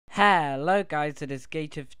Hello guys, it is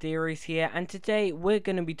Gate of Theories here, and today we're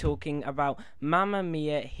going to be talking about Mamma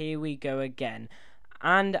Mia, Here We Go Again.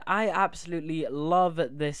 And I absolutely love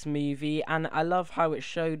this movie, and I love how it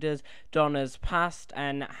showed us Donna's past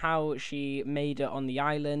and how she made it on the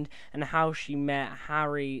island and how she met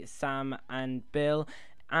Harry, Sam and Bill.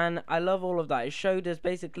 And I love all of that. It showed us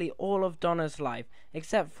basically all of Donna's life,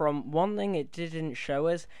 except from one thing it didn't show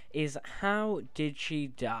us is how did she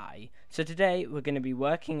die. So today we're going to be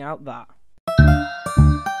working out that.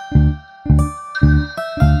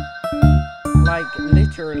 Like,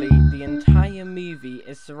 literally, the entire movie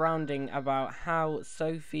is surrounding about how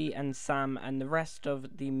Sophie and Sam and the rest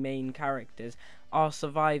of the main characters are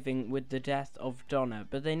surviving with the death of Donna,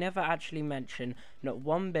 but they never actually mention, not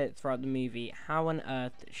one bit throughout the movie, how on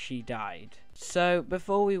earth she died. So,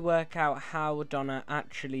 before we work out how Donna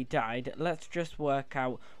actually died, let's just work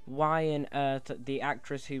out why on earth the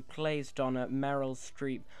actress who plays Donna, Meryl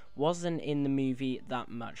Streep, wasn't in the movie that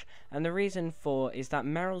much. And the reason for is that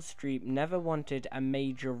Meryl Streep never wanted a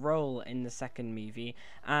major role in the second movie,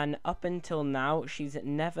 and up until now, she's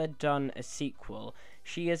never done a sequel.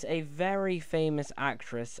 She is a very famous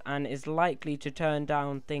actress and is likely to turn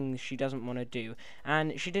down things she doesn't want to do,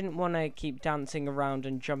 and she didn't want to keep dancing around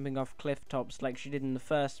and jumping off cliff tops like she did in the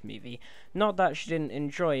first movie. Not that she didn't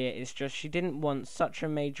enjoy it, it's just she didn't want such a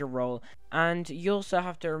major role. And you also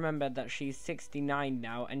have to remember that she's 69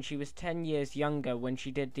 now, and she was 10 years younger when she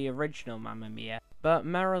did the original Mamma Mia. But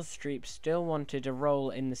Meryl Streep still wanted a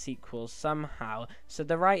role in the sequel somehow, so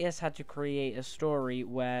the writers had to create a story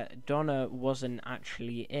where Donna wasn't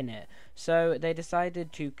actually in it. So they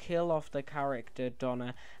decided to kill off the character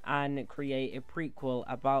Donna and create a prequel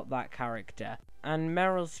about that character. And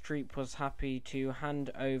Meryl Streep was happy to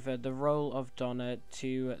hand over the role of Donna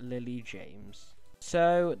to Lily James.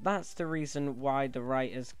 So that's the reason why the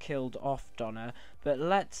writers killed off Donna, but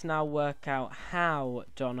let's now work out how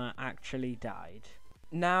Donna actually died.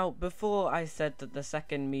 Now, before I said that the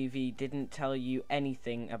second movie didn't tell you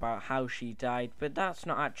anything about how she died, but that's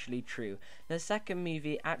not actually true. The second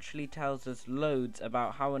movie actually tells us loads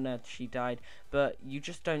about how on earth she died, but you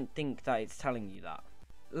just don't think that it's telling you that.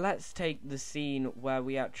 Let's take the scene where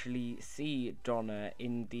we actually see Donna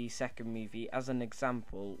in the second movie as an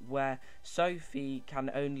example, where Sophie can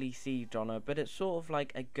only see Donna, but it's sort of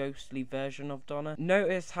like a ghostly version of Donna.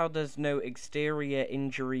 Notice how there's no exterior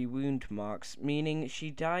injury wound marks, meaning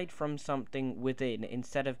she died from something within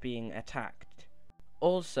instead of being attacked.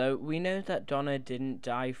 Also, we know that Donna didn't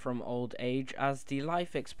die from old age, as the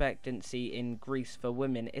life expectancy in Greece for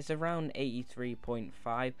women is around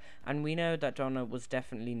 83.5, and we know that Donna was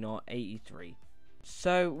definitely not 83.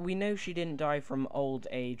 So, we know she didn't die from old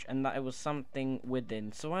age and that it was something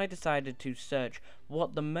within, so I decided to search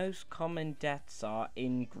what the most common deaths are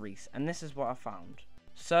in Greece, and this is what I found.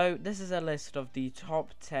 So, this is a list of the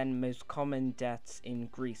top 10 most common deaths in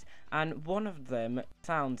Greece, and one of them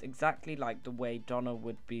sounds exactly like the way Donna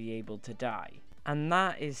would be able to die, and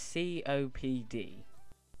that is COPD.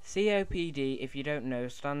 COPD, if you don't know,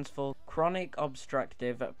 stands for Chronic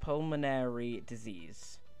Obstructive Pulmonary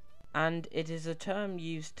Disease, and it is a term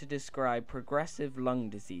used to describe progressive lung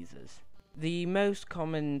diseases. The most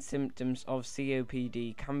common symptoms of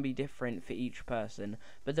COPD can be different for each person,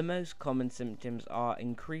 but the most common symptoms are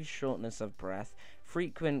increased shortness of breath,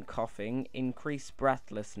 frequent coughing, increased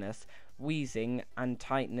breathlessness, wheezing, and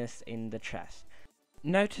tightness in the chest.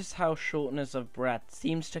 Notice how shortness of breath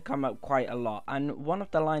seems to come up quite a lot, and one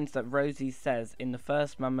of the lines that Rosie says in the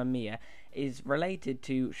first Mamma Mia is related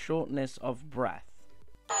to shortness of breath.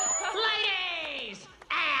 Ladies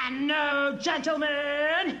and no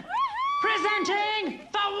gentlemen, presenting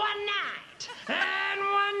for one night, and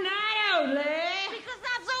one night only, because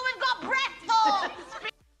that's all we've got breath for!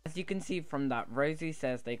 As you can see from that, Rosie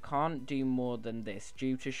says they can't do more than this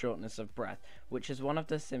due to shortness of breath, which is one of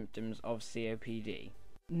the symptoms of COPD.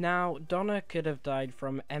 Now, Donna could have died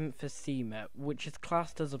from emphysema, which is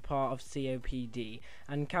classed as a part of COPD,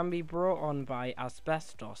 and can be brought on by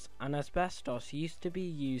asbestos, and asbestos used to be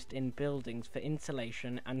used in buildings for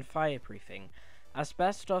insulation and fireproofing.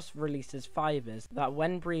 Asbestos releases fibers that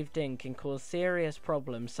when breathed in can cause serious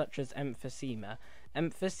problems such as emphysema.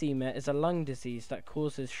 Emphysema is a lung disease that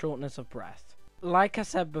causes shortness of breath. Like I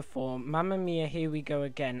said before, Mamma Mia, Here We Go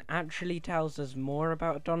Again actually tells us more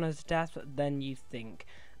about Donna's death than you think.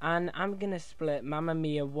 And I'm going to split Mamma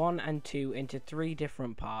Mia 1 and 2 into 3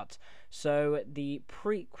 different parts. So the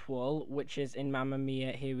prequel, which is in Mamma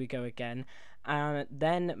Mia, Here We Go Again, and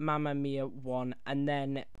then Mamma Mia 1, and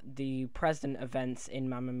then the present events in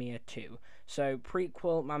Mamma Mia 2. So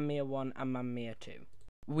prequel, Mamma Mia 1 and Mamma Mia 2.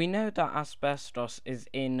 We know that asbestos is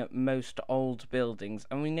in most old buildings,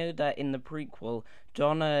 and we know that in the prequel,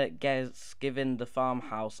 Donna gets given the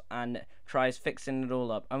farmhouse and tries fixing it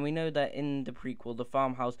all up. And we know that in the prequel, the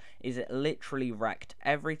farmhouse is literally wrecked.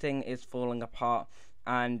 Everything is falling apart,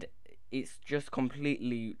 and it's just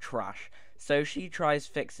completely trash. So she tries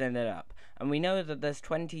fixing it up. And we know that there's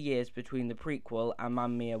 20 years between the prequel and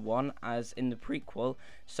Mamma Mia 1, as in the prequel,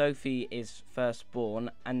 Sophie is first born,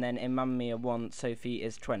 and then in Mamma Mia 1, Sophie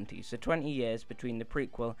is 20. So 20 years between the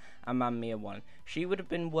prequel and Mamma Mia 1. She would have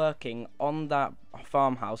been working on that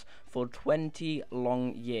farmhouse for 20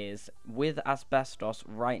 long years with asbestos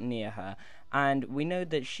right near her. And we know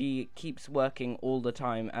that she keeps working all the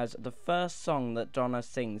time, as the first song that Donna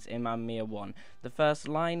sings in Mamma Mia 1, the first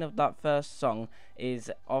line of that first song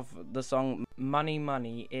is of the song Money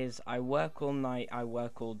Money is I work all night, I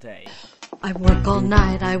work all day. I work all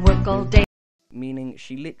night, I work all day. Meaning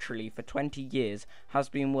she literally for 20 years has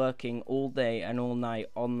been working all day and all night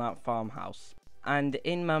on that farmhouse. And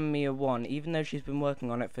in Mamma Mia 1, even though she's been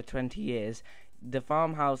working on it for 20 years, the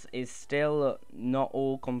farmhouse is still not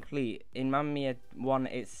all complete. In Mamma Mia 1,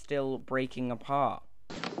 it's still breaking apart.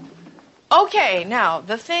 Okay, now,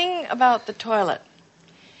 the thing about the toilet.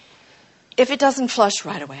 If it doesn't flush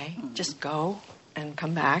right away, just go and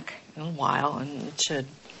come back in a while, and it should.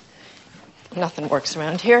 Nothing works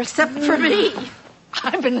around here except for me.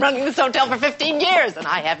 I've been running this hotel for 15 years, and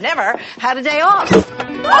I have never had a day off. Oh,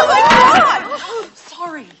 my God!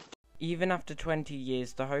 Sorry. Even after 20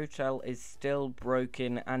 years, the hotel is still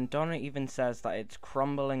broken, and Donna even says that it's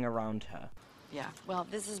crumbling around her. Yeah, well,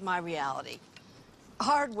 this is my reality.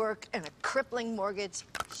 Hard work and a crippling mortgage.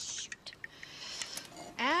 Shoot.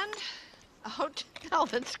 And a hotel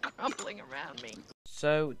that's crumbling around me.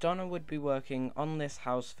 So, Donna would be working on this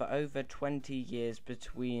house for over 20 years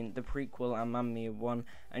between the prequel and Mamma Mia 1,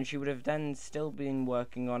 and she would have then still been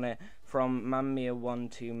working on it from Mamma Mia 1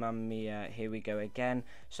 to Mamma Mia Here We Go Again.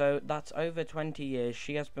 So, that's over 20 years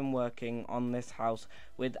she has been working on this house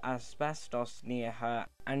with asbestos near her,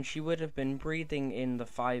 and she would have been breathing in the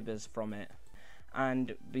fibres from it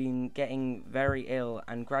and been getting very ill,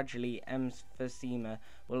 and gradually emphysema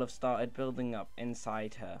will have started building up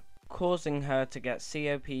inside her, causing her to get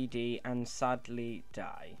COPD and sadly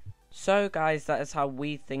die. So guys, that is how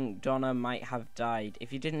we think Donna might have died.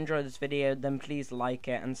 If you did enjoy this video, then please like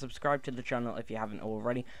it and subscribe to the channel if you haven't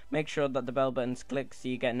already. Make sure that the bell button's clicked so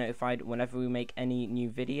you get notified whenever we make any new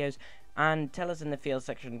videos. And tell us in the field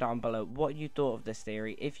section down below what you thought of this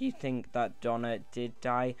theory, if you think that Donna did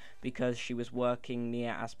die because she was working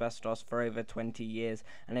near asbestos for over 20 years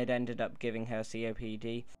and it ended up giving her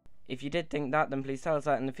COPD. If you did think that, then please tell us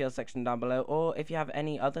that in the field section down below, or if you have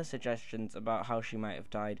any other suggestions about how she might have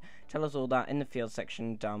died, tell us all that in the field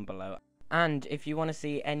section down below. And if you want to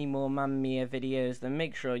see any more Mamma Mia videos, then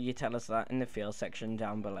make sure you tell us that in the field section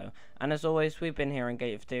down below. And as always, we've been here on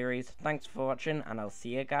Gate of Theories. Thanks for watching, and I'll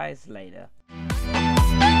see you guys later.